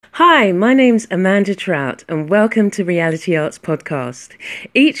Hi, my name's Amanda Trout and welcome to Reality Arts Podcast.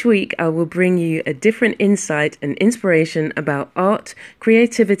 Each week I will bring you a different insight and inspiration about art,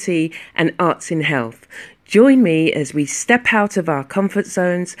 creativity and arts in health. Join me as we step out of our comfort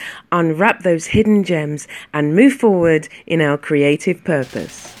zones, unwrap those hidden gems and move forward in our creative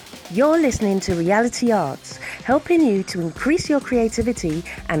purpose. You're listening to Reality Arts, helping you to increase your creativity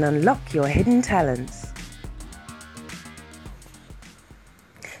and unlock your hidden talents.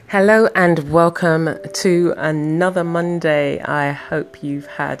 Hello and welcome to another Monday. I hope you've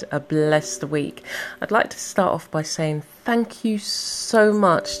had a blessed week. I'd like to start off by saying thank you so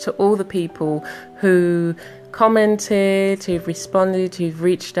much to all the people who commented, who've responded, who've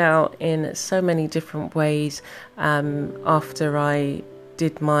reached out in so many different ways after I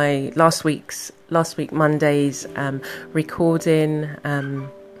did my last week Monday's recording.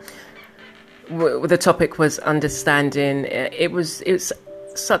 The topic was understanding. It was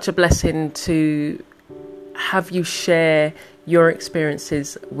such a blessing to have you share your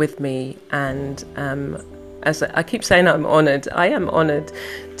experiences with me, and as I keep saying, I am honoured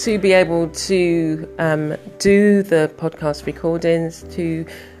to be able to do the podcast recordings, to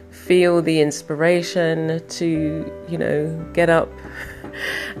feel the inspiration, to get up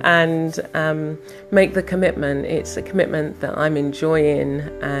and make the commitment. It's a commitment that I'm enjoying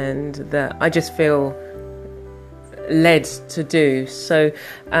and that I just feel led to do. So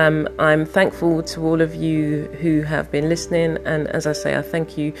I'm thankful to all of you who have been listening, and as I say, I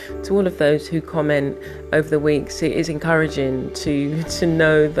thank you to all of those who comment over the weeks. It is encouraging to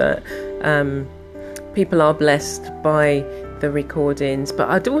know that people are blessed by the recordings, but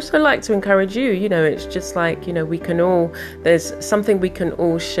I'd also like to encourage you. It's just like, there's something we can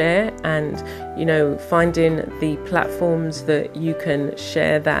all share, and finding the platforms that you can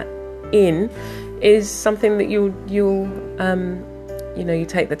share that in is something that you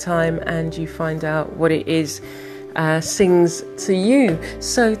take the time and you find out what it is sings to you.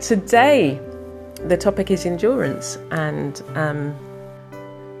 So today the topic is endurance, and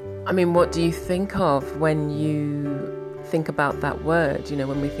what do you think of when you think about that word?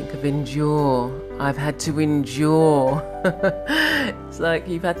 When we think of endure, I've had to endure. It's like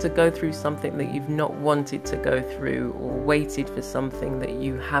you've had to go through something that you've not wanted to go through, or waited for something that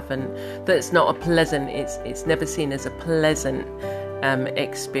you haven't, that's not a pleasant, it's never seen as a pleasant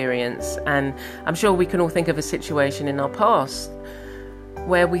experience. And I'm sure we can all think of a situation in our past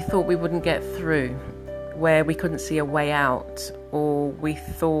where we thought we wouldn't get through, where we couldn't see a way out, or we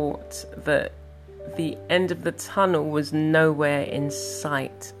thought that the end of the tunnel was nowhere in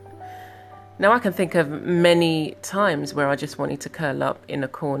sight. Now I can think of many times where I just wanted to curl up in a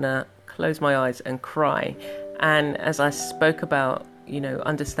corner, close my eyes and cry. And as I spoke about,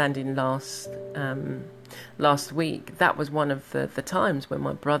 understanding last week, that was one of the times when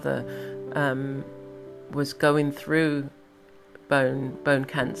my brother was going through bone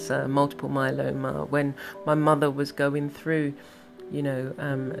cancer, multiple myeloma, when my mother was going through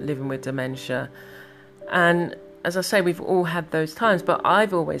living with dementia. And as I say, we've all had those times, but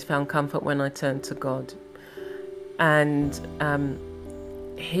I've always found comfort when I turn to God. And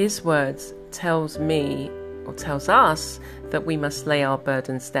his words tells us that we must lay our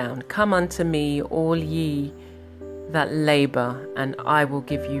burdens down. Come unto me, all ye that labour, and I will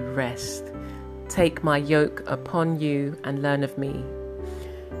give you rest. Take my yoke upon you and learn of me,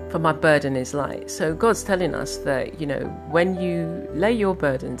 for my burden is light. So God's telling us that, when you lay your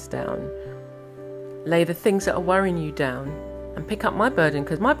burdens down, lay the things that are worrying you down and pick up my burden,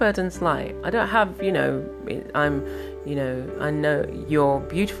 because my burden's light. I don't have, I know you're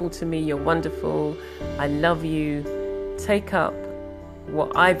beautiful to me, you're wonderful, I love you. Take up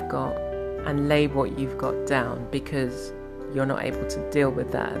what I've got and lay what you've got down, because you're not able to deal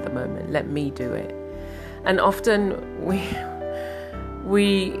with that at the moment. Let me do it. And often we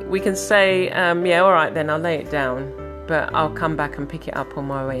can say, yeah, all right then, I'll lay it down, but I'll come back and pick it up on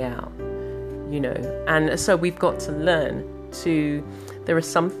my way out, And so we've got to learn there are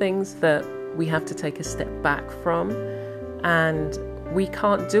some things that we have to take a step back from, and we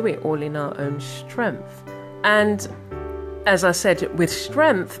can't do it all in our own strength. And as I said, with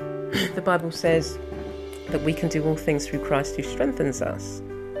strength, the Bible says that we can do all things through Christ who strengthens us.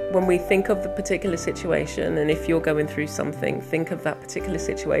 When we think of the particular situation, and if you're going through something, think of that particular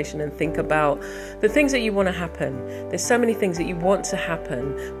situation and think about the things that you want to happen. There's so many things that you want to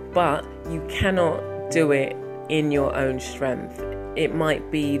happen, but you cannot do it in your own strength. It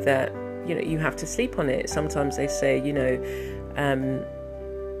might be that, you have to sleep on it. Sometimes they say,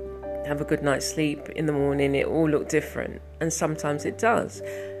 have a good night's sleep in the morning, it all look different. And sometimes it does.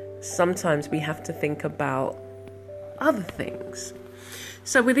 Sometimes we have to think about other things.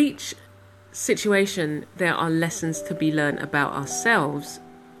 So with each situation, there are lessons to be learned about ourselves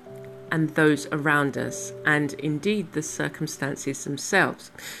and those around us, and indeed the circumstances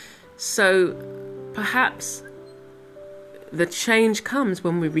themselves. So perhaps the change comes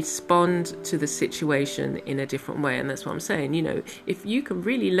when we respond to the situation in a different way. And that's what I'm saying. If you can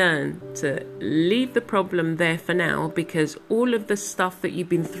really learn to leave the problem there for now, because all of the stuff that you've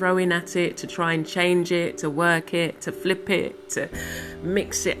been throwing at it to try and change it, to work it, to flip it, to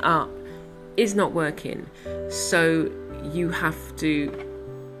mix it up, is not working. So you have to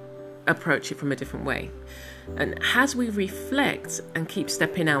approach it from a different way. And as we reflect and keep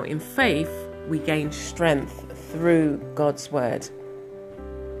stepping out in faith, we gain strength through God's word.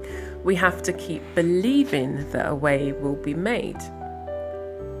 We have to keep believing that a way will be made,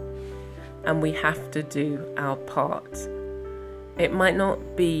 and we have to do our part. It might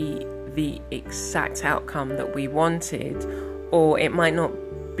not be the exact outcome that we wanted, or it might not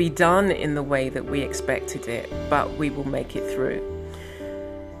be done in the way that we expected it, but we will make it through.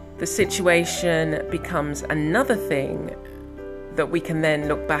 The situation becomes another thing that we can then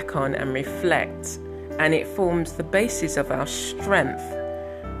look back on and reflect, and it forms the basis of our strength,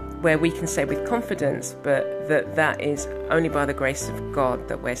 where we can say with confidence, but that is only by the grace of God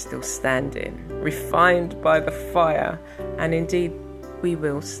that we're still standing, refined by the fire, and indeed we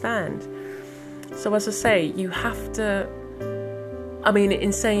will stand. So as I say, you have to,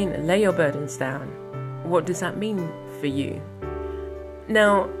 in saying lay your burdens down, what does that mean for you?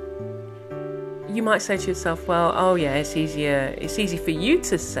 Now, you might say to yourself, well, oh yeah, it's easy for you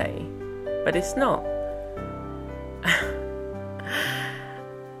to say, but it's not.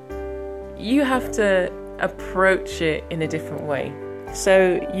 You have to approach it in a different way.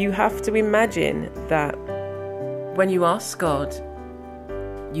 So you have to imagine that when you ask God,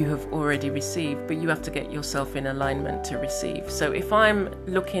 you have already received, but you have to get yourself in alignment to receive. So if I'm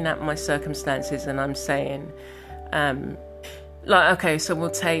looking at my circumstances and I'm saying, so we'll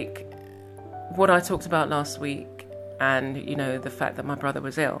take what I talked about last week and, the fact that my brother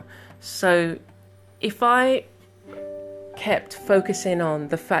was ill. So if I kept focusing on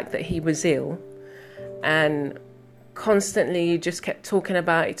the fact that he was ill and constantly just kept talking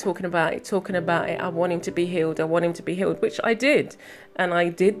about it, I want him to be healed, which I did, and I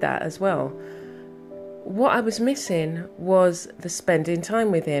did that as well. What I was missing was the spending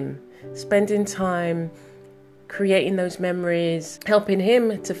time with him, creating those memories, helping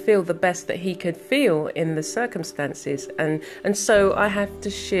him to feel the best that he could feel in the circumstances. And so I had to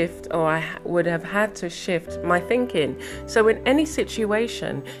shift, or I would have had to shift my thinking. So in any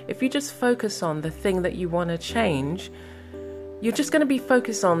situation, if you just focus on the thing that you want to change, you're just going to be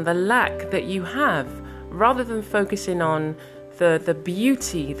focused on the lack that you have, rather than focusing on the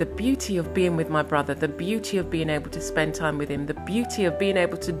beauty of being with my brother, the beauty of being able to spend time with him, the beauty of being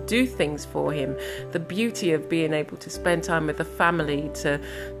able to do things for him, the beauty of being able to spend time with the family, to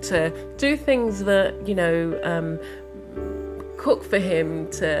do things that, cook for him,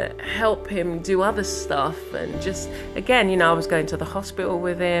 to help him do other stuff. And just, again, I was going to the hospital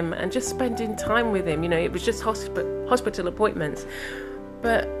with him and just spending time with him. It was just hospital appointments.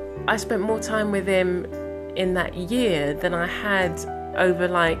 But I spent more time with him in that year than I had over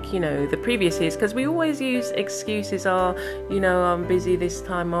the previous years, because we always use excuses. I'm busy this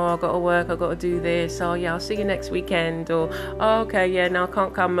time, I got to work, I got to do this, I'll see you next weekend, or okay, yeah, no, I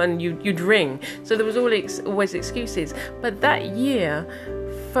can't come, and you'd ring. So there was always excuses. But that year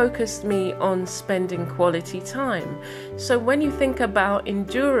focused me on spending quality time. So when you think about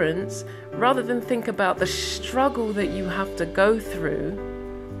endurance, rather than think about the struggle that you have to go through,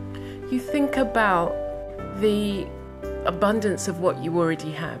 you think about the abundance of what you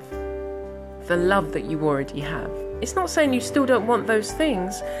already have, the love that you already have. It's not saying you still don't want those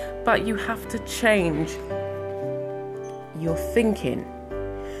things, but you have to change your thinking.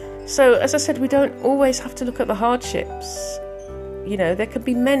 So, as I said, we don't always have to look at the hardships. There could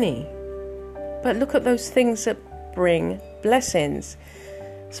be many, but look at those things that bring blessings.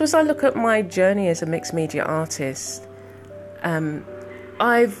 So as I look at my journey as a mixed media artist,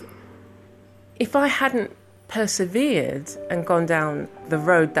 if I hadn't persevered and gone down the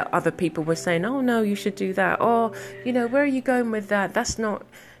road that other people were saying, oh no, you should do that, or where are you going with that, that's not,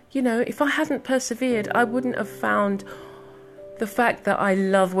 if I hadn't persevered, I wouldn't have found the fact that I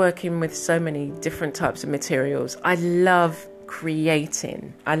love working with so many different types of materials. I love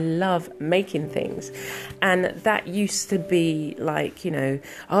creating, I love making things, and that used to be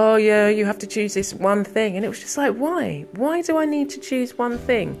oh yeah, you have to choose this one thing, and it was just why do I need to choose one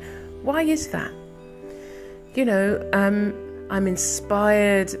thing? Why is that? I'm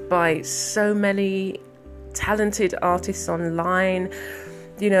inspired by so many talented artists online.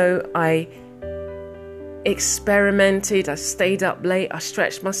 I experimented, I stayed up late, I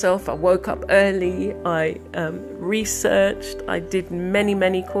stretched myself, I woke up early, I researched, I did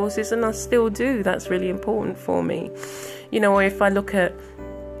many courses, and I still do. That's really important for me. Or if I look at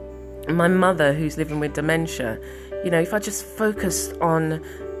my mother who's living with dementia, if I just focused on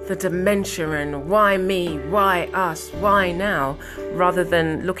the dementia and why me, why us, why now, rather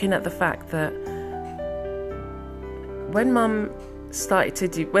than looking at the fact that when when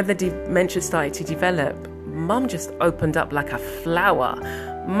the dementia started to develop, Mum just opened up like a flower.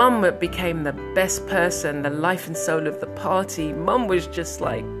 Mum became the best person, the life and soul of the party. Mum was just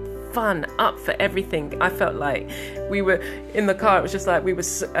like fun, up for everything. I felt like we were in the car. It was just like we were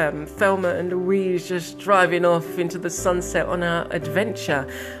Thelma and Louise just driving off into the sunset on our adventure.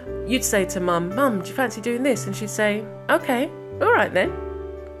 You'd say to Mum, do you fancy doing this? And she'd say, okay, all right then,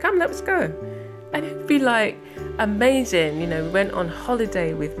 come, let's go. And it'd be like amazing. We went on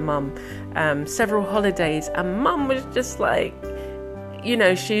holiday with Mum, several holidays, and Mum was just like,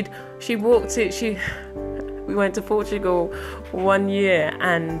 she walked it. We went to Portugal one year,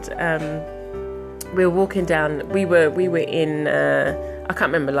 and we were walking down. We were in I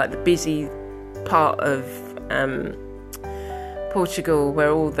can't remember, like the busy part of Portugal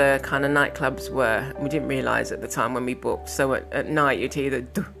where all the kind of nightclubs were. We didn't realise at the time when we booked. So at night you'd hear the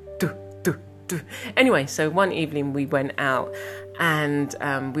do do do do. Anyway, so one evening we went out, and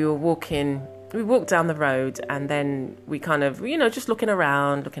we walked down the road, and then we kind of, just looking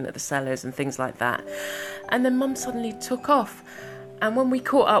around, looking at the sellers and things like that. And then Mum suddenly took off. And when we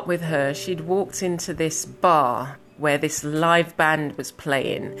caught up with her, she'd walked into this bar where this live band was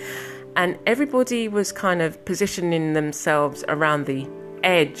playing. And everybody was kind of positioning themselves around the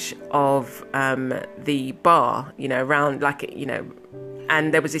edge of the bar, around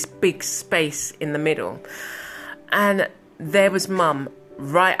and there was this big space in the middle. And there was Mum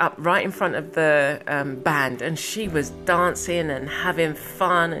right in front of the band, and she was dancing and having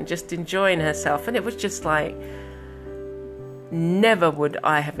fun and just enjoying herself. And it was just like, never would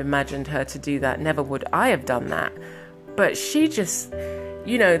I have imagined her to do that, never would I have done that. But she just,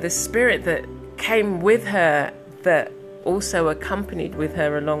 the spirit that came with her, that also accompanied with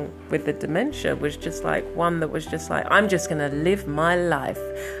her along with the dementia, was just like one that was just like, I'm just going to live my life,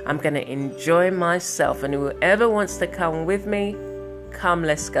 I'm going to enjoy myself, and whoever wants to come with me, come,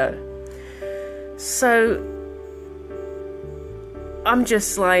 let's go. So I'm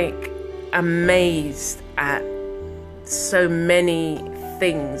just like amazed at so many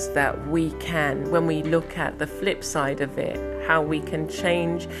things that we can, when we look at the flip side of it, how we can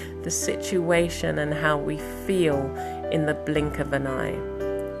change the situation and how we feel in the blink of an eye.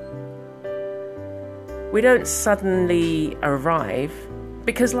 We don't suddenly arrive,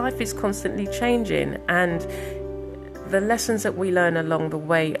 because life is constantly changing, and the lessons that we learn along the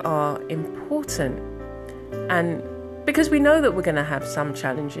way are important. And because we know that we're going to have some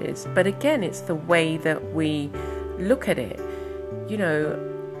challenges, but again, it's the way that we look at it.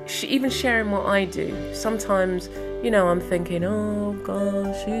 Even sharing what I do, sometimes, I'm thinking, oh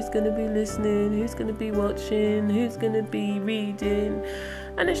gosh, who's going to be listening? Who's going to be watching? Who's going to be reading?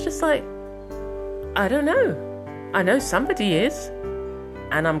 And it's just like, I don't know. I know somebody is.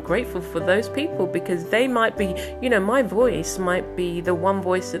 And I'm grateful for those people, because they might be, my voice might be the one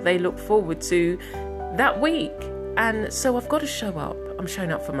voice that they look forward to that week. And so I've got to show up. I'm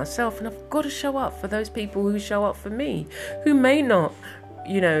showing up for myself, and I've got to show up for those people who show up for me, who may not,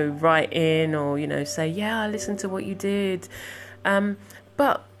 write in or, say, yeah, I listened to what you did.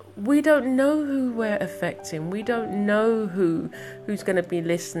 But we don't know who we're affecting. We don't know who's going to be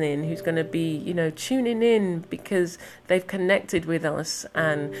listening, who's going to be, tuning in because they've connected with us,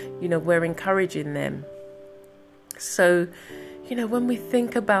 and, we're encouraging them. So, when we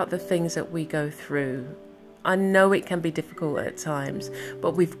think about the things that we go through, I know it can be difficult at times,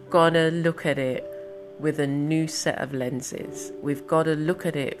 but we've got to look at it with a new set of lenses. We've got to look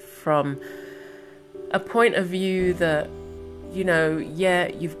at it from a point of view that, yeah,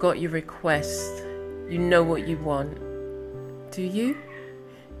 you've got your request. You know what you want. Do you?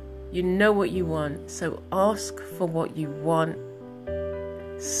 You know what you want. So ask for what you want.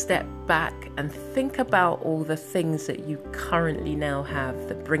 Step back and think about all the things that you currently now have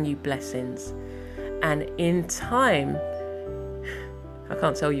that bring you blessings. And in time, I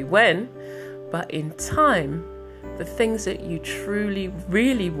can't tell you when, but in time, the things that you truly,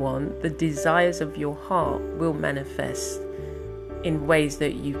 really want, the desires of your heart, will manifest in ways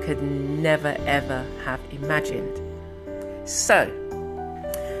that you could never, ever have imagined. So,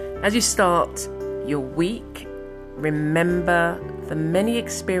 as you start your week, remember the many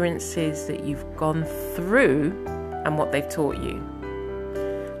experiences that you've gone through and what they've taught you.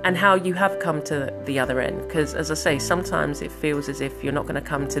 and how you have come to the other end. Because as I say, sometimes it feels as if you're not going to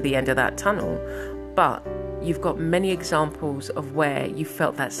come to the end of that tunnel, but you've got many examples of where you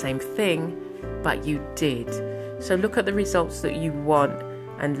felt that same thing, but you did. So look at the results that you want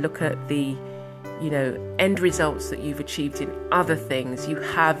and look at the, end results that you've achieved in other things you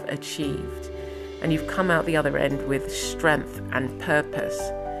have achieved. And you've come out the other end with strength and purpose.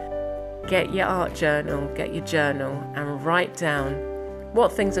 Get your art journal, get your journal, and write down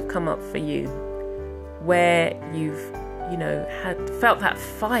what things have come up for you, where you've, had felt that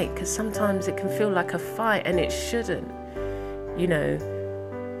fight, because sometimes it can feel like a fight and it shouldn't.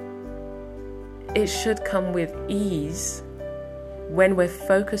 It should come with ease when we're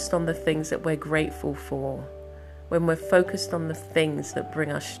focused on the things that we're grateful for, when we're focused on the things that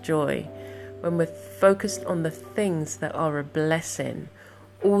bring us joy, when we're focused on the things that are a blessing,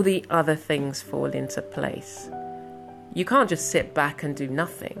 all the other things fall into place. You can't just sit back and do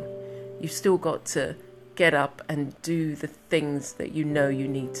nothing. You've still got to get up and do the things that you know you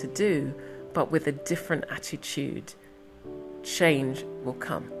need to do, but with a different attitude, change will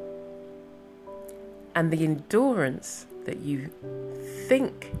come. And the endurance that you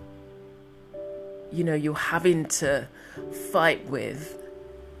think, you're having to fight with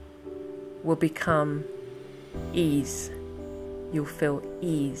will become ease. You'll feel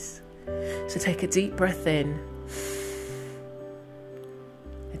ease. So take a deep breath in,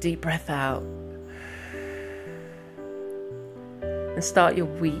 a deep breath out, and start your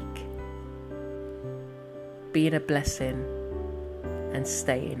week being a blessing and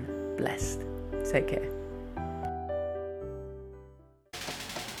staying blessed. Take care.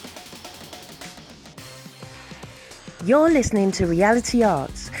 You're listening to Reality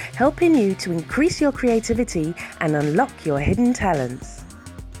Arts, helping you to increase your creativity and unlock your hidden talents.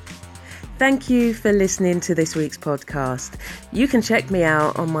 Thank you for listening to this week's podcast. You can check me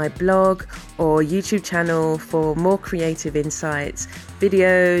out on my blog or YouTube channel for more creative insights,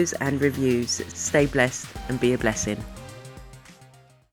 videos and reviews. Stay blessed and be a blessing.